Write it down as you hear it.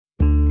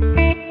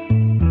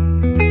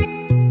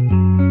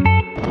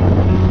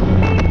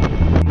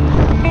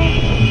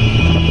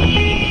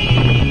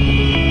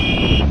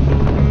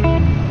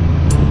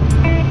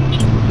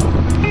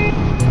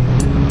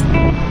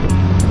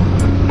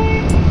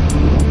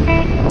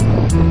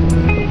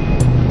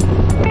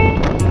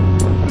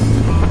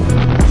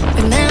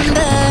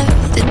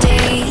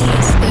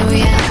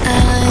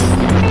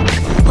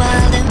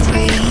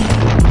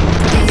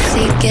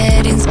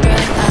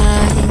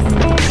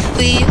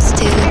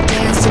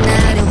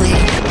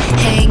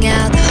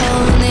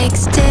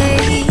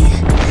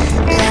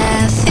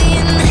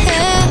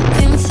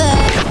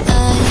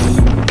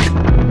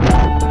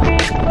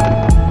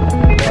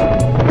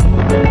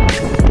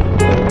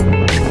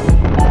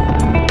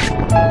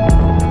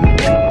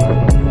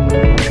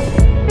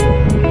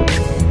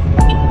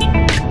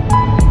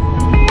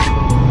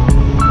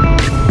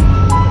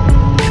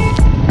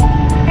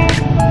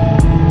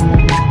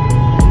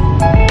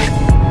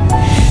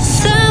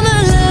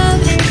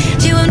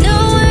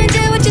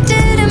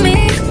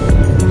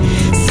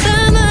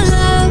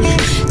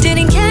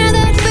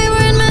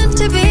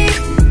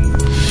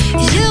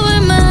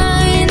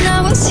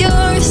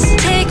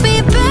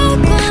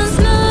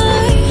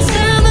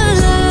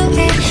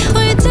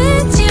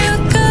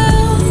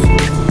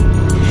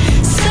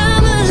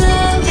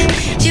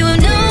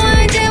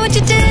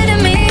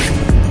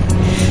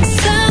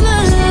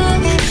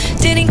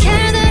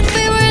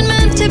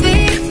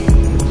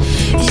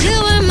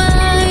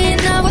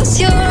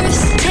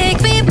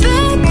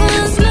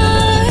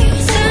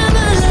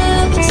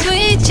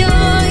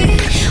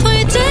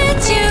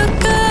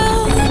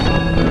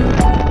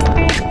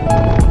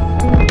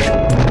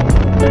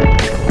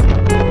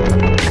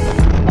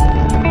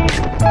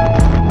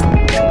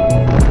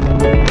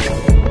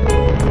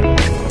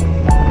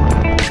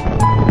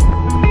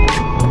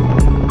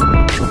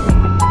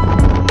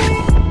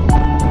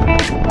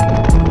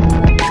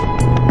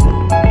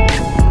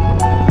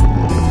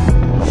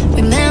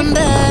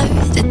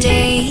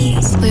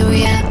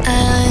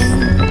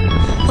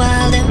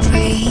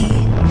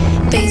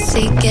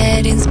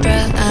dreams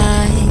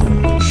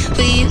bright.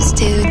 We used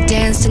to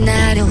dance the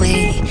night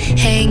away,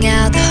 hang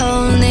out the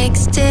whole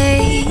next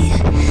day,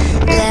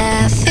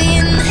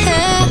 laughing,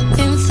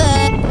 having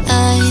fun.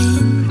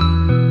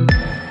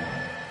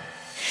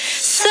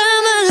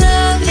 Summer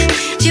love,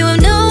 you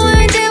have no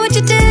idea what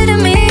you did to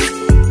me.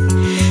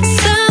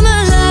 Summer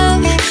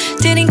love,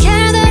 didn't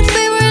care that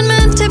we weren't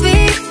meant to be.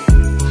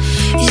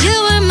 You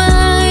were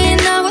mine,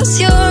 I was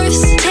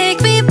yours.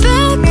 Take me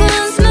back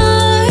once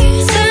more.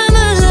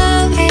 Summer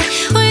love,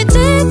 where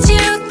did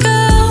you go?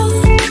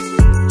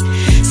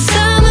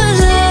 Summer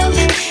love,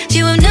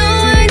 you have no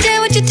idea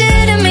what you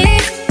did to me.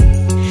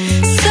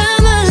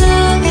 Summer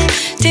love,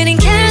 didn't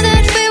care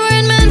that we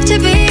weren't meant to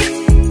be.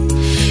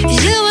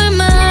 You were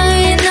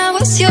mine, I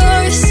was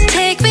yours.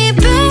 Take me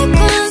back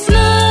once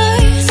more.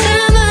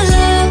 Summer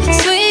love,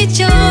 sweet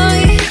joy,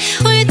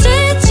 where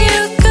did you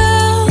go?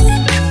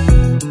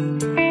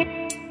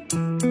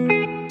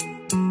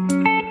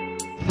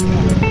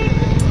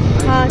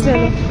 हाँ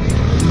चलो।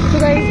 तो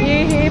guys ये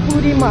है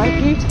पूरी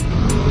market.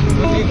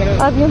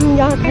 अब हम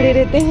यहाँ खड़े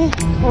रहते हैं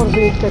और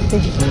वेट करते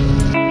हैं।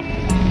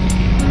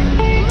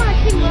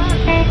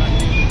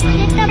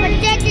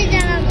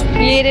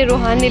 ये रे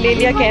रोहान ने ले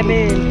लिया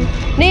कैमल।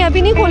 नहीं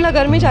अभी नहीं खोलना,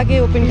 घर में जाके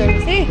ओपन करने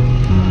से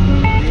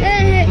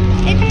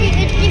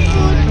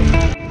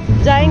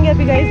जाएंगे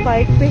अभी गाइस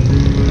बाइक पे।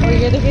 और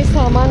ये देखिए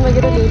सामान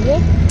वगैरह ले लिया।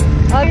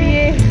 अब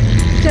ये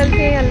चलते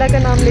हैं अल्लाह का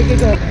नाम लेके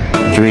घर।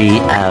 3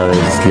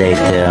 hours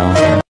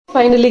later.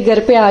 फाइनली घर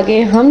पे आ गए।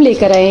 हम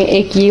लेकर आए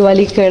एक ये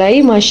वाली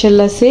कढ़ाई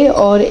माशाल्लाह से,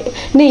 और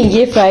नहीं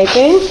ये फ्राई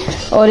पैन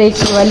और एक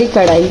ये वाली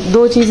कढ़ाई,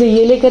 दो चीज़ें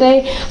ये लेकर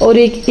आए। और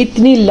एक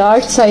इतनी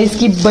लार्ज साइज़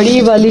की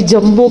बड़ी वाली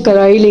जंबो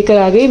कढ़ाई लेकर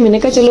आ गई। मैंने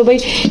कहा चलो भाई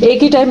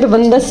एक ही टाइम पे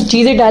बंदा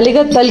चीज़ें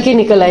डालेगा तल के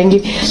निकल आएंगी।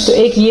 तो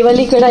एक ये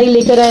वाली कढ़ाई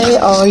लेकर आए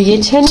और ये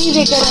छन्नी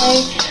लेकर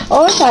आए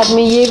और साथ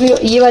में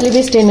ये वाली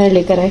भी स्टेनर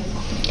लेकर आए।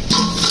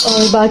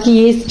 और बाकी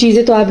ये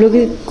चीज़ें तो आप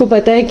लोगों को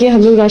पता है कि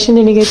हम लोग राशन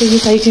लेने गए थे, ये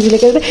सारी चीज़ें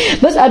लेकर आए।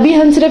 बस अभी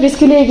हम सिर्फ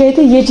इसके लिए गए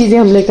थे, ये चीज़ें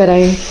हम लेकर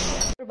आए।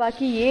 और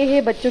बाकी ये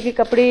है बच्चों के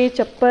कपड़े,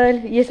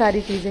 चप्पल, ये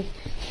सारी चीज़ें।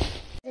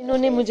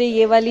 इन्होंने मुझे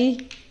ये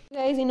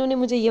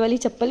वाली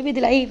चप्पल भी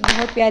दिलाई,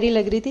 बहुत प्यारी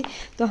लग रही थी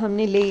तो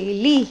हमने ले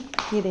ली।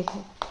 ये देखो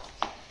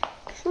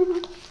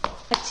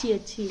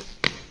अच्छी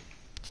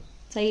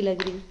सही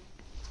लग रही।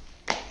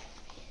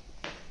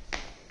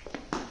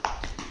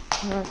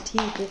 हाँ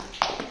ठीक है।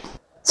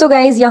 सो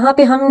गाइज यहाँ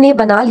पे हमने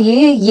बना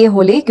लिए ये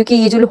होले, क्योंकि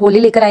ये जो होले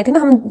लेकर आए थे ना,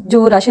 हम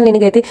जो राशन लेने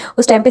गए थे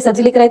उस टाइम पे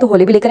सब्जी लेकर आए तो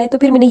होले भी लेकर आए। तो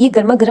फिर मैंने ये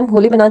गर्मा गर्म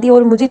होले बना दिए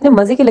और मुझे इतने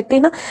मजे के लगते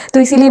हैं ना, तो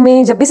इसीलिए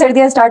मैं जब भी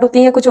सर्दियाँ स्टार्ट होती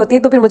हैं या कुछ होती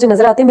है तो फिर मुझे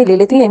नजर आते हैं, मैं ले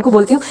लेती हूँ। इनको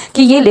बोलती हूँ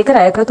कि ये लेकर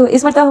आया था। तो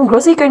इस बार हम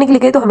ग्रोसरी करने के लिए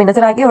गए तो हमें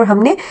नजर आ गए और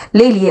हमने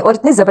ले लिए, और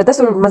इतने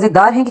जबरदस्त और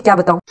मजेदार हैं कि क्या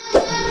बताऊँ।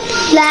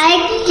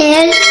 लाइक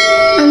शेयर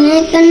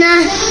करना,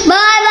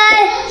 बाय बाय।